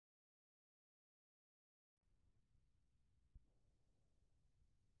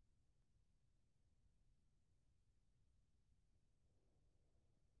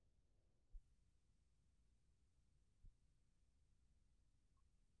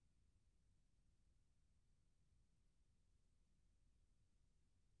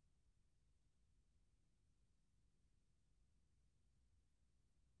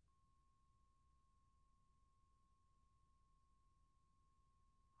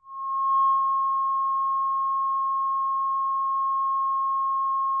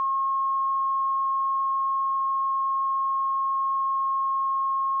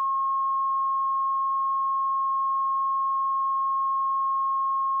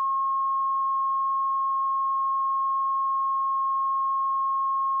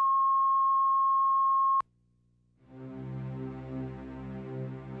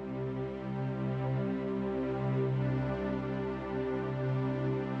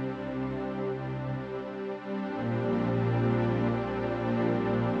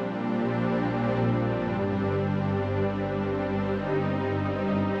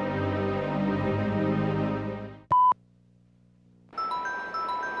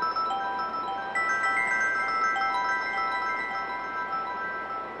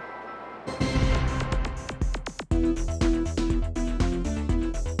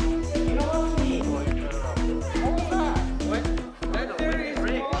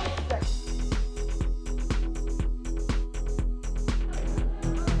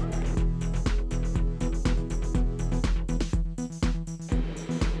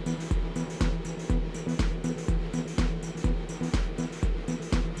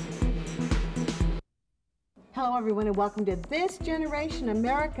Hello everyone and welcome to This Generation,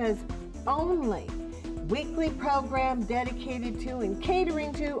 America's only weekly program dedicated to and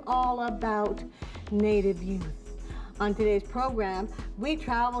catering to all about Native youth. On today's program, we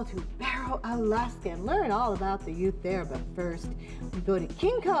travel to Barrow, Alaska and learn all about the youth there. But first, we go to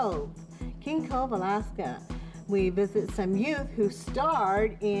King Cove, Alaska. We visit some youth who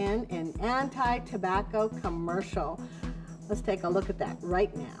starred in an anti-tobacco commercial. Let's take a look at that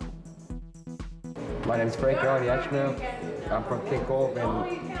right now. My name is Frank Yachner. I'm from King Cove,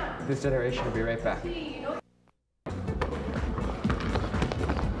 and This Generation will be right back. I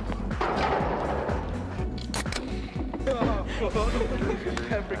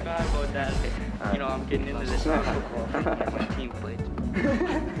forgot about that. You know, I'm getting into this now. My team played.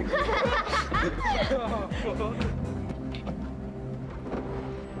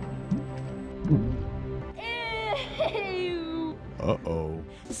 Uh-oh.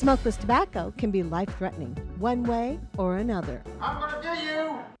 Smokeless tobacco can be life-threatening, one way or another. I'm gonna get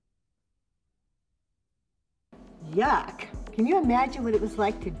you! Yuck. Can you imagine what it was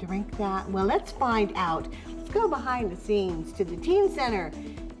like to drink that? Well, let's find out. Let's go behind the scenes to the Teen Center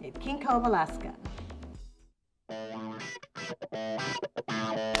at King Cove, Alaska.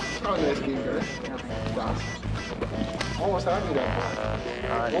 Oh, nice game, guys. Almost had me that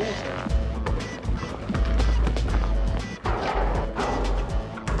part. Almost had me.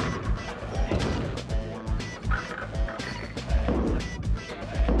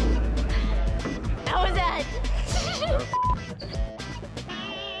 How was that?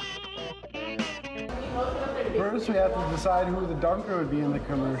 First, we have to decide who the dunker would be in the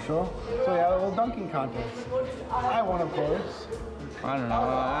commercial. So we had a little dunking contest. I won, of course. I don't know.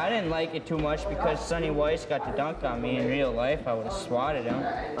 I didn't like it too much because Sonny Weiss got to dunk on me in real life. I would have swatted him.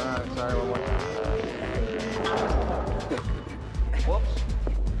 Sorry, one more. Whoops.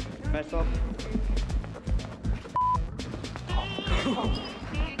 Mess up.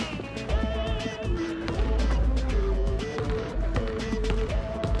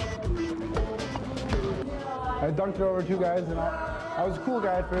 I dunked it over two guys, and I was a cool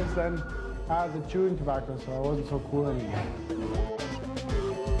guy at first, then I had the chewing tobacco, so I wasn't so cool anymore.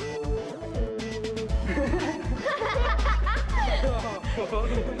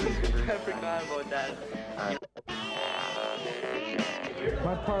 I forgot about that.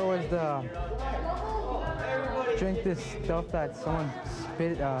 My part was to drink this stuff that someone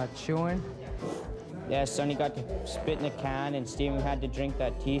spit chewing. Yeah, Sonny got to spit in a can and Steven had to drink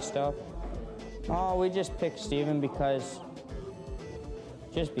that tea stuff. Oh, we just picked Steven because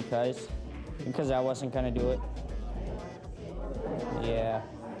I wasn't gonna do it. Yeah.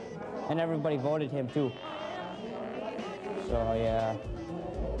 And everybody voted him too. So yeah.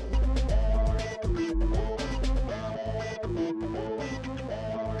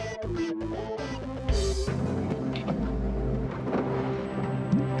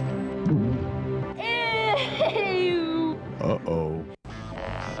 Uh-oh.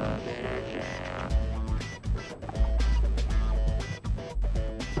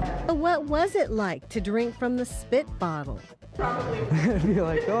 What was it like to drink from the spit bottle? It'd be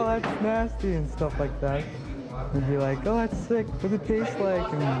like, oh, that's nasty and stuff like that. It'd be like, oh, that's sick. What does it taste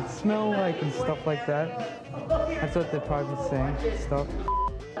like and smell like and stuff like that. That's what they'd probably be saying, stuff.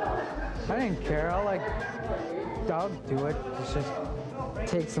 I didn't care. I'll do it. It's just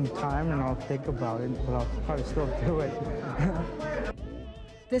take some time and I'll think about it, but I'll probably still do it.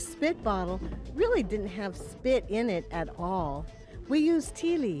 The spit bottle really didn't have spit in it at all. We used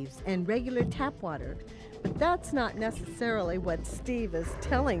tea leaves and regular tap water, but that's not necessarily what Steve is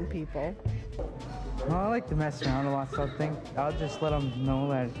telling people. Well, I like to mess around a lot, so I'll just let them know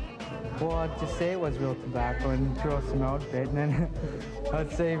that, well, I'd just say it was real tobacco and throw some out a bit, and then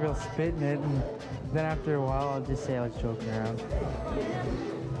I'd say real spit in it, and then after a while I'll just say I was joking around.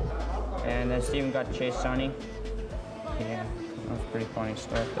 And then Steven got to chase Sonny. Yeah, that was pretty funny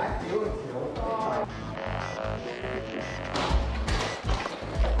stuff there.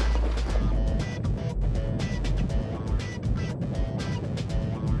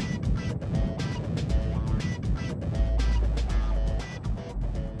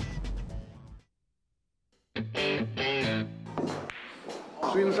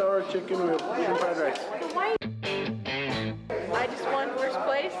 Sweet and sour chicken with chicken fried rice. I just won first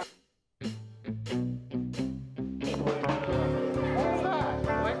place.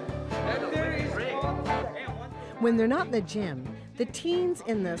 When they're not in the gym, the teens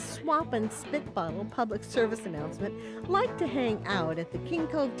in the Swap and Spit Bottle public service announcement like to hang out at the King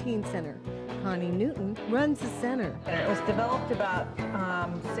Cove Teen Center. Connie Newton runs the center. It was developed about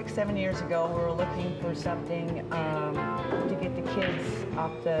 6-7 years ago. We were looking for something to get the kids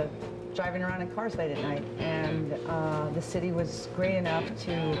off the driving around in cars late at night. And the city was great enough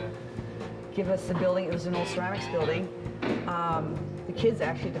to give us the building. It was an old ceramics building. The kids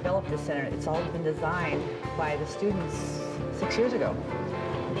actually developed this center. It's all been designed by the students 6 years ago.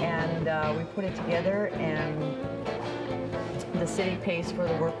 And we put it together, and the city pays for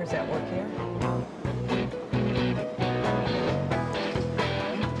the workers that work here.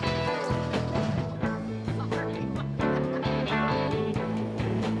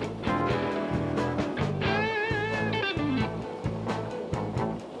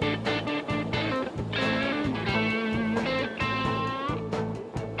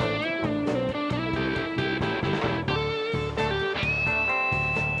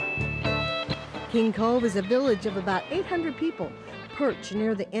 King Cove is a village of about 800 people, perched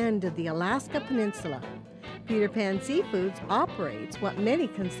near the end of the Alaska Peninsula. Peter Pan Seafoods operates what many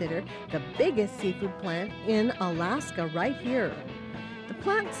consider the biggest seafood plant in Alaska right here. The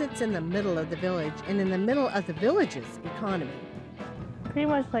plant sits in the middle of the village and in the middle of the village's economy. Pretty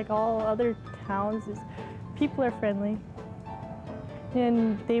much like all other towns, people are friendly.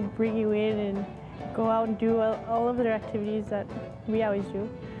 And they bring you in and go out and do all of their activities that we always do.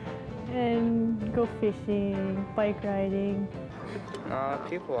 And go fishing, bike riding.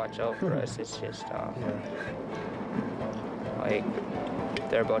 People watch out for us. It's just, like, if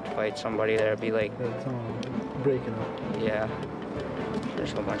they're about to fight somebody, there'll be like... breaking up. Yeah.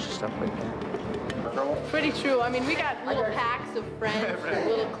 There's a bunch of stuff like that. Pretty true. I mean, we got little packs of friends,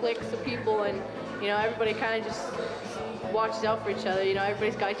 little cliques of people, and, you know, everybody kind of just watches out for each other. You know,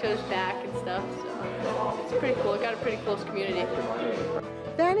 everybody's got each other's back and stuff, so it's pretty cool. It got a pretty close community.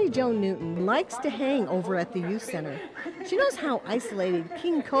 Fanny Jo Newton likes to hang over at the youth center. She knows how isolated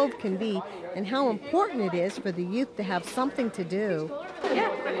King Cove can be and how important it is for the youth to have something to do.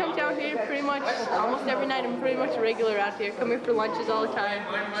 Yeah, I come down here pretty much almost every night. I'm pretty much a regular out here. Come here for lunches all the time.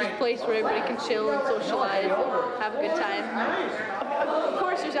 It's just a place where everybody can chill and socialize and have a good time. Of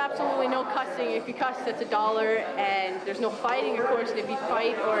course, there's absolutely no cussing. If you cuss, that's $1, and there's no fighting, of course. And if you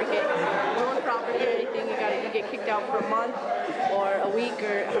fight or get stolen property or anything, you get kicked out for a month or a week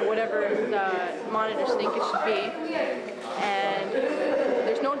or whatever the monitors think it should be. And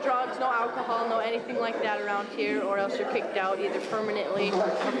there's no drugs, no alcohol, no anything like that around here, or else you're kicked out either permanently or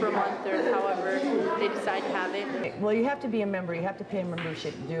for a month or however they decide to have it. Well, you have to be a member. You have to pay a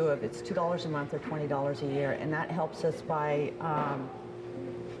membership due of it's $2 a month or $20 a year, and that helps us buy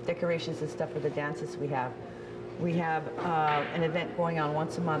decorations and stuff for the dances we have. We have an event going on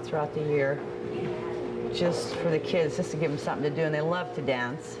once a month throughout the year, just for the kids, just to give them something to do, and they love to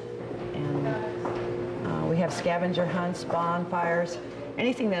dance. And we have scavenger hunts, bonfires,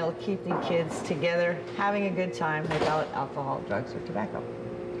 anything that'll keep the kids together, having a good time without alcohol, drugs, or tobacco.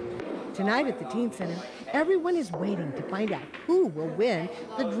 Tonight at the Teen Center, everyone is waiting to find out who will win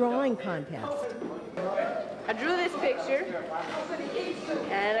the drawing contest. I drew this picture,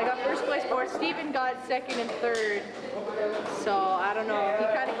 and I got first place for it. Steven got second and third, so I don't know. He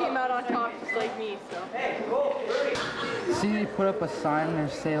kind of came out on top just like me, so. See, they put up a sign and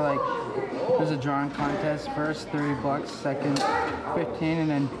they say like, there's a drawing contest. First, $30, second, 15, and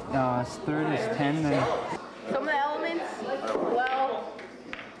then third is 10. And some of the elements, well,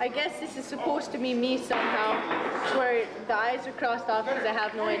 I guess this is supposed to be me somehow. It's where the eyes are crossed off because I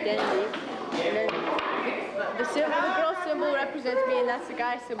have no identity. And then the girl symbol represents me, and that's the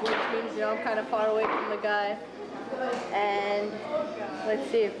guy symbol, which means, you know, I'm kind of far away from the guy. And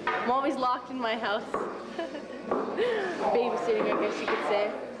let's see, I'm always locked in my house. Babysitting, I guess you could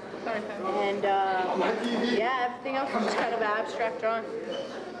say. And yeah, everything else is just kind of an abstract drawing.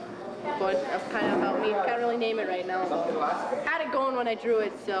 But that's kind of about me. I can't really name it right now. I had it going when I drew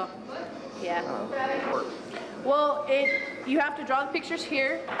it, so yeah. Well, you have to draw the pictures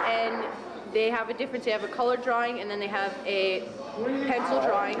here, and they have a difference. They have a color drawing, and then they have a pencil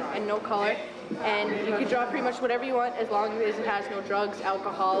drawing and no color. And you can draw pretty much whatever you want as long as it has no drugs,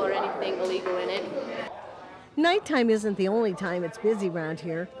 alcohol, or anything illegal in it. Nighttime isn't the only time it's busy around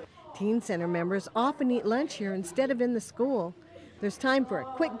here. Teen Center members often eat lunch here instead of in the school. There's time for a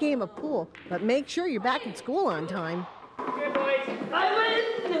quick game of pool, but make sure you're back at school on time. Okay, boys, I win!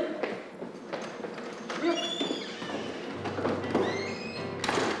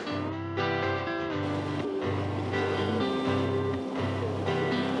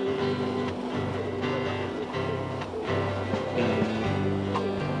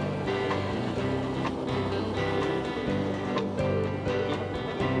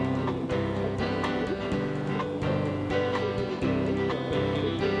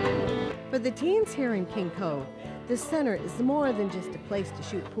 For the teens here in King Cove, the center is more than just a place to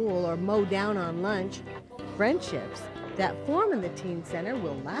shoot pool or mow down on lunch. Friendships That form in the teen center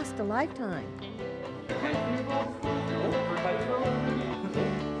will last a lifetime.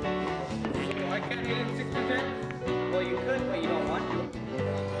 Why can't you get 6 to 10? Well, you could, but you don't want to.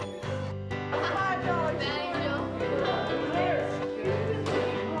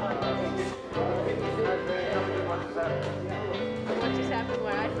 What just happened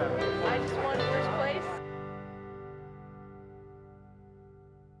where I just won first place?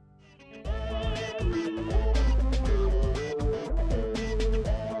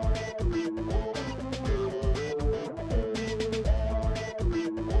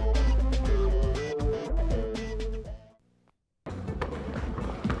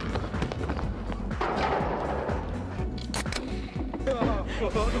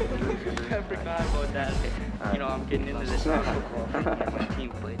 I forgot about that. You know, I'm getting into this now. My team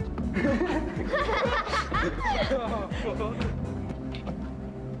played.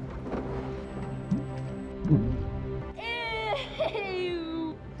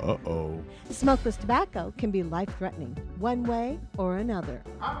 Uh-oh. Smokeless tobacco can be life-threatening, one way or another.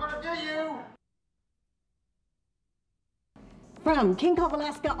 I'm gonna do you! From King Cove,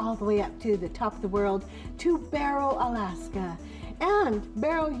 Alaska, all the way up to the top of the world, to Barrow, Alaska. And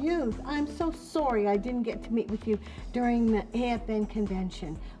Barrow Youth, I'm so sorry I didn't get to meet with you during the AFN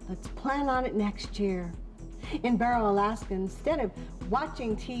convention. Let's plan on it next year. In Barrow, Alaska, instead of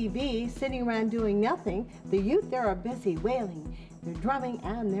watching TV, sitting around doing nothing, the youth there are busy wailing, they're drumming,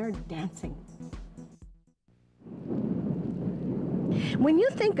 and they're dancing. When you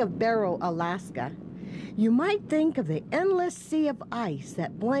think of Barrow, Alaska, you might think of the endless sea of ice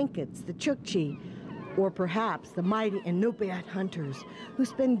that blankets the Chukchi, or perhaps the mighty Inupiat hunters who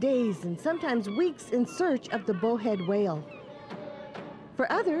spend days and sometimes weeks in search of the bowhead whale.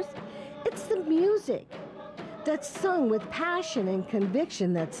 For others, it's the music that's sung with passion and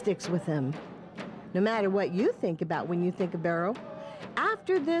conviction that sticks with them. No matter what you think about when you think of Barrow,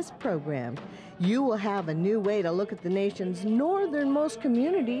 after this program, you will have a new way to look at the nation's northernmost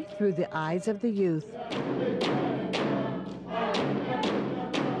community through the eyes of the youth.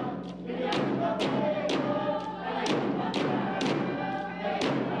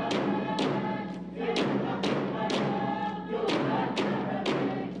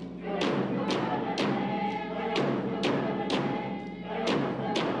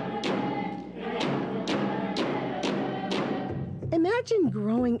 Imagine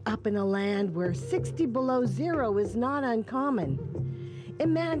growing up in a land where 60 below zero is not uncommon.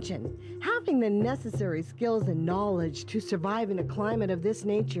 Imagine having the necessary skills and knowledge to survive in a climate of this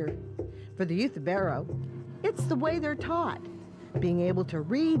nature. For the youth of Barrow, it's the way they're taught. Being able to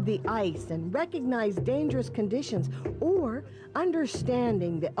read the ice and recognize dangerous conditions, or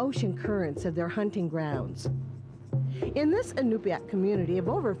understanding the ocean currents of their hunting grounds. In this Inupiat community of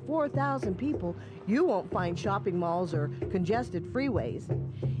over 4,000 people, you won't find shopping malls or congested freeways.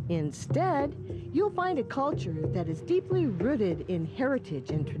 Instead, you'll find a culture that is deeply rooted in heritage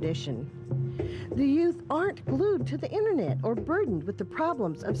and tradition. The youth aren't glued to the internet or burdened with the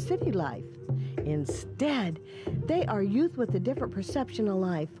problems of city life. Instead, they are youth with a different perception of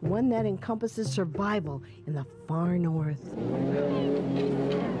life, one that encompasses survival in the far north.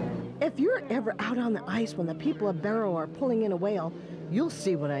 If you're ever out on the ice when the people of Barrow are pulling in a whale, you'll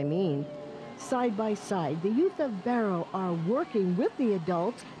see what I mean. Side by side, the youth of Barrow are working with the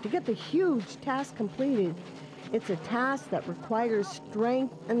adults to get the huge task completed. It's a task that requires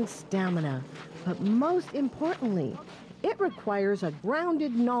strength and stamina, but most importantly, it requires a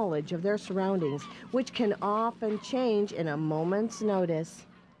grounded knowledge of their surroundings, which can often change in a moment's notice.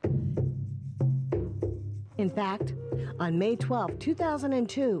 In fact, on May 12,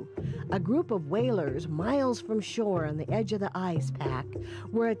 2002, a group of whalers miles from shore on the edge of the ice pack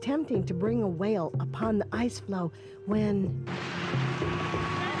were attempting to bring a whale upon the ice floe when...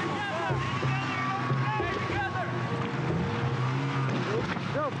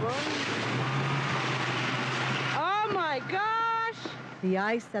 Oh my gosh! The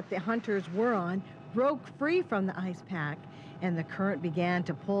ice that the hunters were on broke free from the ice pack, and the current began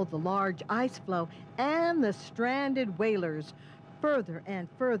to pull the large ice floe and the stranded whalers further and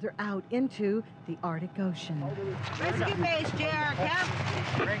further out into the Arctic Ocean. Rescue base, JR Camp.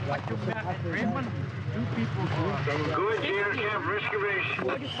 Good, JR Camp, rescue base.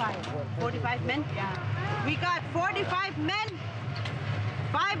 45 men? Yeah. We got 45 men,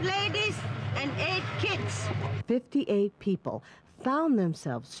 5 ladies, and 8 kids. 58 people found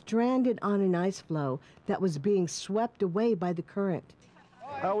themselves stranded on an ice floe that was being swept away by the current.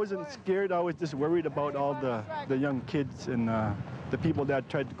 I wasn't scared. I was just worried about all the young kids and the people that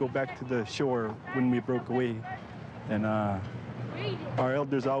tried to go back to the shore when we broke away. And our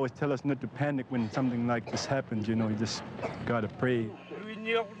elders always tell us not to panic when something like this happens, you know, you just gotta pray.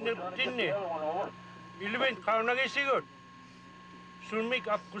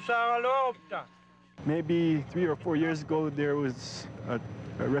 Maybe 3 or 4 years ago, there was a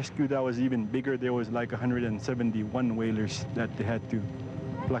rescue that was even bigger. There was like 171 whalers that they had to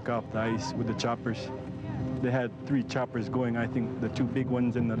pluck off the ice with the choppers. They had 3 choppers going, I think the 2 big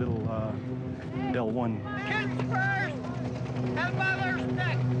ones and the little L1. Kids first! Help others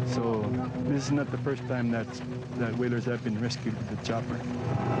next! So this is not the first time that whalers have been rescued with the chopper.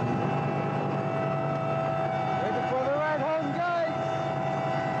 Ready for the ride home, guys!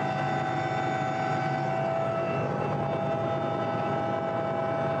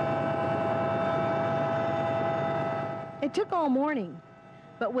 It took all morning,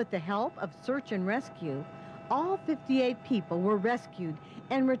 but with the help of search and rescue, all 58 people were rescued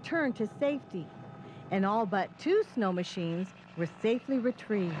and returned to safety, and all but 2 snow machines were safely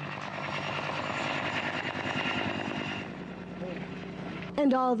retrieved.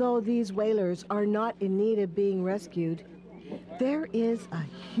 And although these whalers are not in need of being rescued, there is a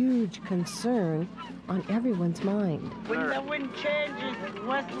huge concern on everyone's mind. When the wind changes,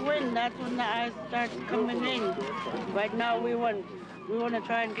 west wind, that's when the ice starts coming in. Right now we want to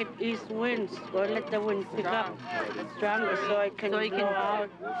try and get east winds, or let the wind pick up stronger so it can blow out,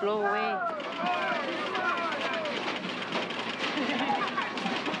 blow away.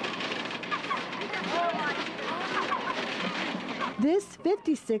 This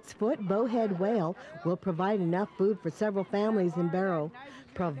 56-foot bowhead whale will provide enough food for several families in Barrow,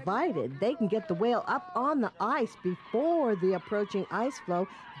 provided they can get the whale up on the ice before the approaching ice flow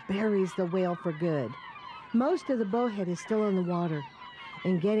buries the whale for good. Most of the bowhead is still in the water,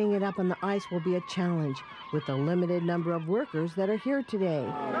 and getting it up on the ice will be a challenge with the limited number of workers that are here today.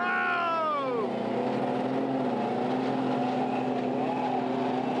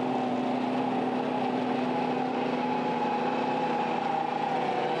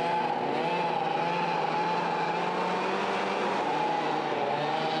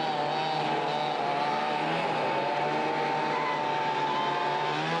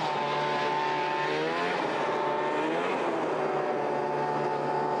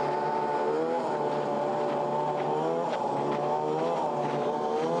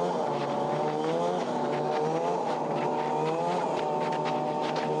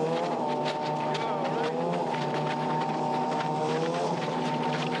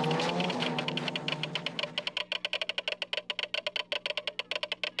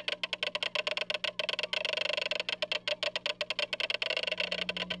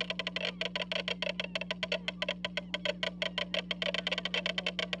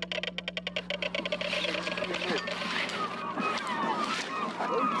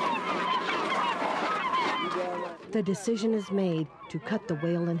 The decision is made to cut the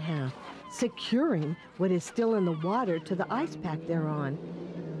whale in half, securing what is still in the water to the ice pack they're on.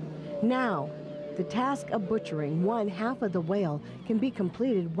 Now, the task of butchering one half of the whale can be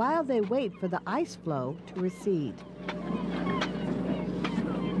completed while they wait for the ice flow to recede.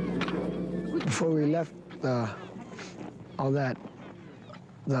 Before we left, all that,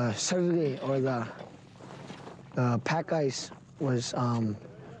 the survey or the pack ice was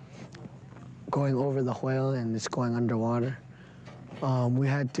going over the whale, and it's going underwater. We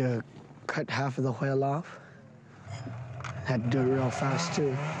had to cut half of the whale off. Had to do it real fast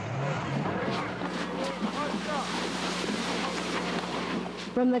too.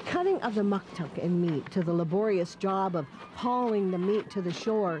 From the cutting of the muktuk and meat to the laborious job of hauling the meat to the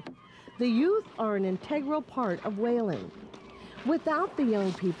shore, the youth are an integral part of whaling. Without the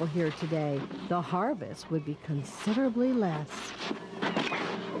young people here today, the harvest would be considerably less.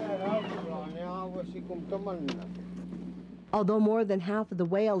 Although more than half of the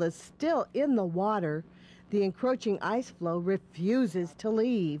whale is still in the water, the encroaching ice flow refuses to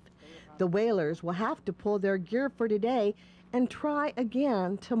leave. The whalers will have to pull their gear for today and try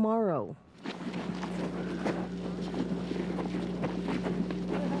again tomorrow.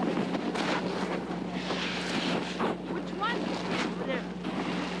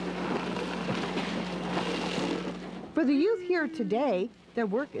 For the youth here today, their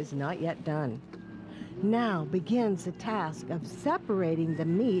work is not yet done. Now begins the task of separating the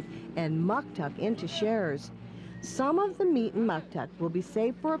meat and muktuk into shares. Some of the meat and muktuk will be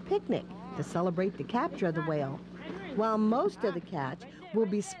saved for a picnic to celebrate the capture of the whale, while most of the catch will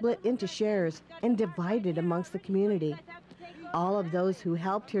be split into shares and divided amongst the community. All of those who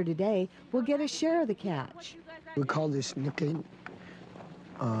helped here today will get a share of the catch. We call this Nikki,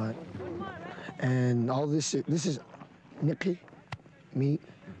 and all this is Nikki meat,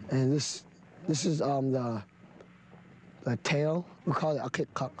 and this is the the tail. We call it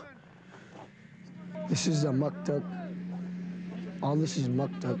akikak. This is the muktuk. All this is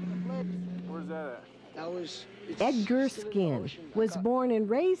muktuk. Where's that at? That was... Edgar Skin was born and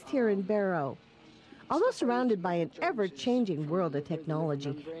raised here in Barrow. Although surrounded by an ever-changing world of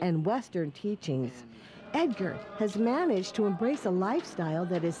technology and Western teachings, Edgar has managed to embrace a lifestyle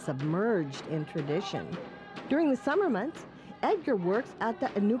that is submerged in tradition. During the summer months, Edgar works at the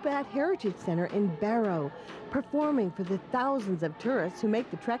Inupiat Heritage Center in Barrow, performing for the thousands of tourists who make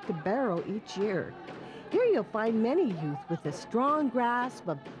the trek to Barrow each year. Here you'll find many youth with a strong grasp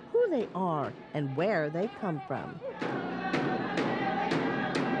of who they are and where they come from.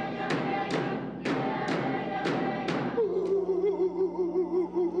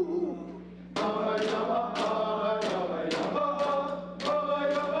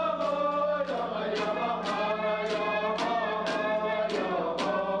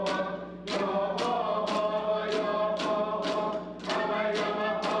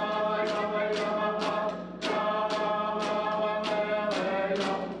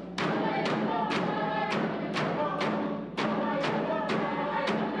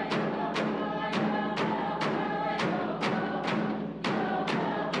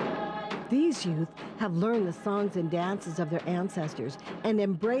 These youth have learned the songs and dances of their ancestors and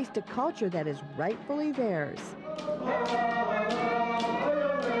embraced a culture that is rightfully theirs.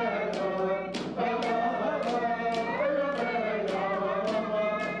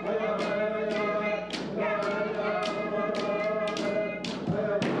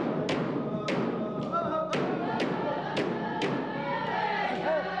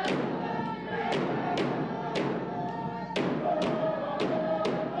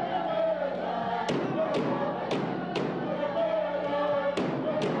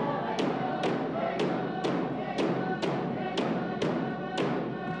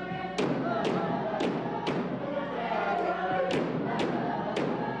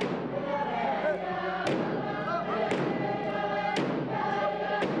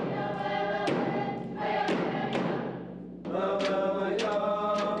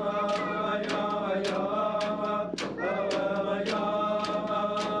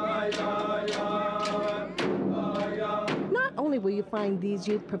 Will you find these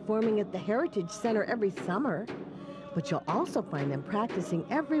youth performing at the Heritage Center every summer, but you'll also find them practicing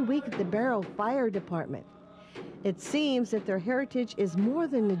every week at the Barrow Fire Department. It seems that their heritage is more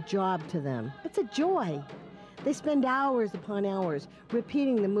than a job to them. It's a joy. They spend hours upon hours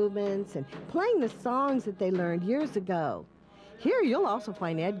repeating the movements and playing the songs that they learned years ago. Here you'll also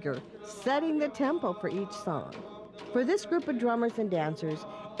find Edgar setting the tempo for each song. For this group of drummers and dancers,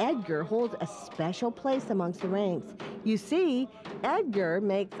 Edgar holds a special place amongst the ranks. You see, Edgar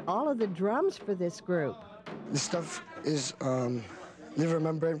makes all of the drums for this group. This stuff is liver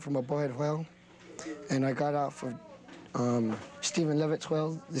membrane from a bowhead whale, and I got off of Stephen Levitt's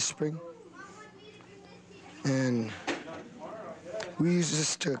whale this spring. And we use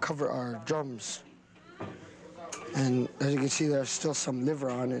this to cover our drums. And as you can see, there's still some liver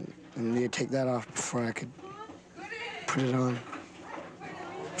on it, and you take that off before I could put it on.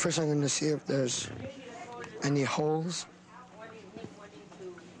 First, I'm going to see if there's any holes.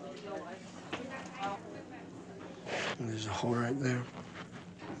 And there's a hole right there.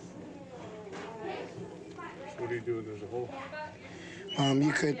 What do you do when there's a hole?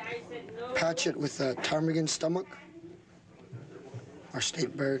 You could patch it with a ptarmigan stomach, our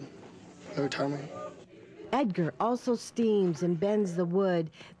state bird, blue ptarmigan. Edgar also steams and bends the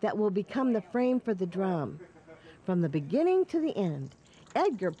wood that will become the frame for the drum. From the beginning to the end,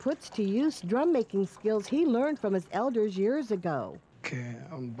 Edgar puts to use drum-making skills he learned from his elders years ago. Okay,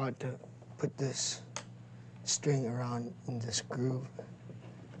 I'm about to put this string around in this groove,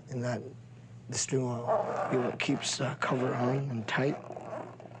 and that the string will be what keeps the cover on and tight.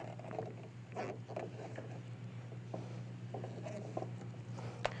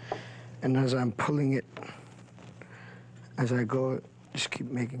 And as I'm pulling it, as I go, just keep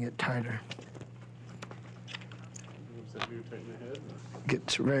making it tighter. It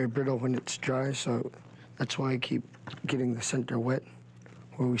gets very brittle when it's dry, so that's why I keep getting the center wet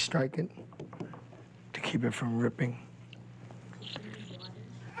where we strike it to keep it from ripping.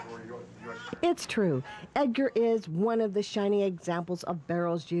 It's true, Edgar is one of the shining examples of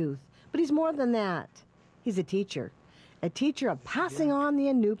Barrow's youth, but he's more than that. He's a teacher of passing on the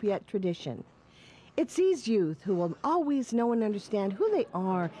Inupiat tradition. It's these youth who will always know and understand who they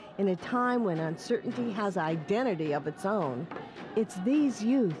are in a time when uncertainty has identity of its own. It's these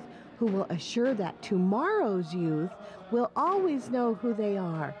youth who will assure that tomorrow's youth will always know who they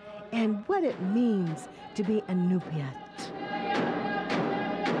are and what it means to be Inupiat.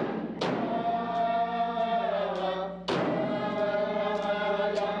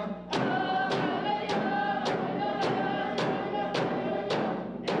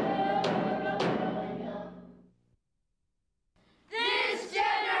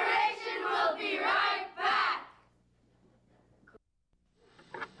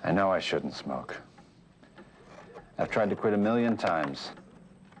 I know I shouldn't smoke. I've tried to quit 1,000,000 times.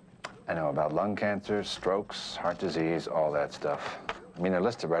 I know about lung cancer, strokes, heart disease, all that stuff. I mean, they're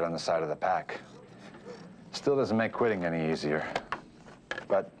listed right on the side of the pack. Still doesn't make quitting any easier.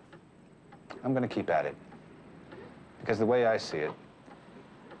 But I'm gonna keep at it. Because the way I see it,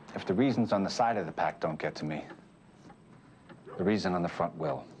 if the reasons on the side of the pack don't get to me, the reason on the front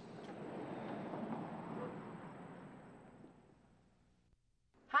will.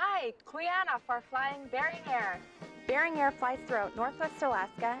 Hi, Quiana for flying Bering Air. Bering Air flies throughout Northwest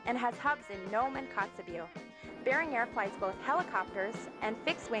Alaska and has hubs in Nome and Kotzebue. Bering Air flies both helicopters and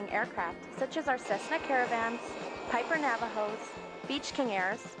fixed-wing aircraft, such as our Cessna Caravans, Piper Navajos, Beach King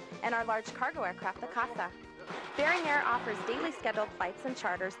Airs, and our large cargo aircraft, the Casa. Bering Air offers daily scheduled flights and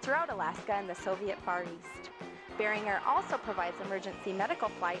charters throughout Alaska and the Soviet Far East. Bering Air also provides emergency medical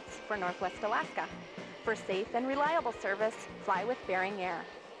flights for Northwest Alaska. For safe and reliable service, fly with Bering Air.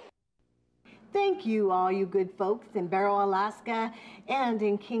 Thank you, all you good folks in Barrow, Alaska, and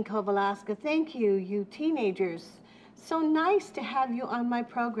in King Cove, Alaska. Thank you, you teenagers. So nice to have you on my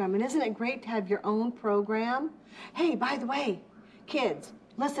program. And isn't it great to have your own program? Hey, by the way, kids,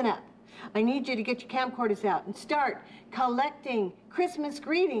 listen up. I need you to get your camcorders out and start collecting Christmas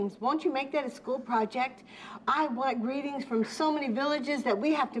greetings. Won't you make that a school project? I want greetings from so many villages that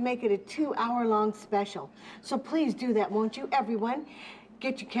we have to make it a 2-hour-long special. So please do that, won't you? Everyone,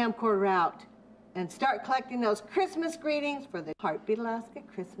 get your camcorder out and start collecting those Christmas greetings for the Heartbeat Alaska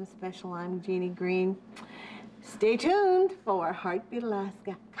Christmas special. I'm Jeannie Green. Stay tuned for Heartbeat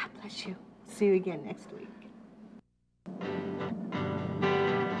Alaska. God bless you. See you again next week.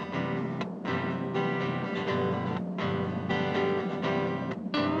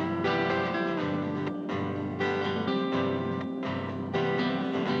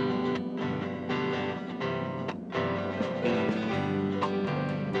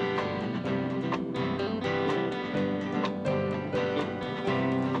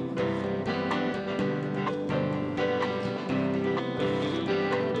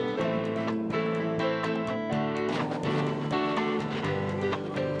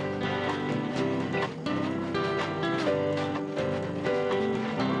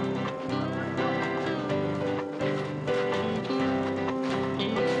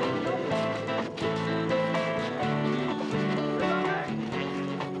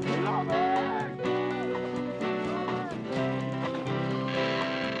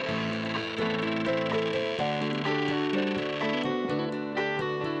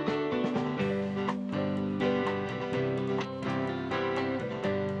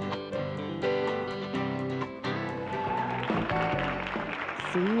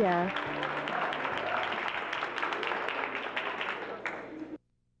 See ya.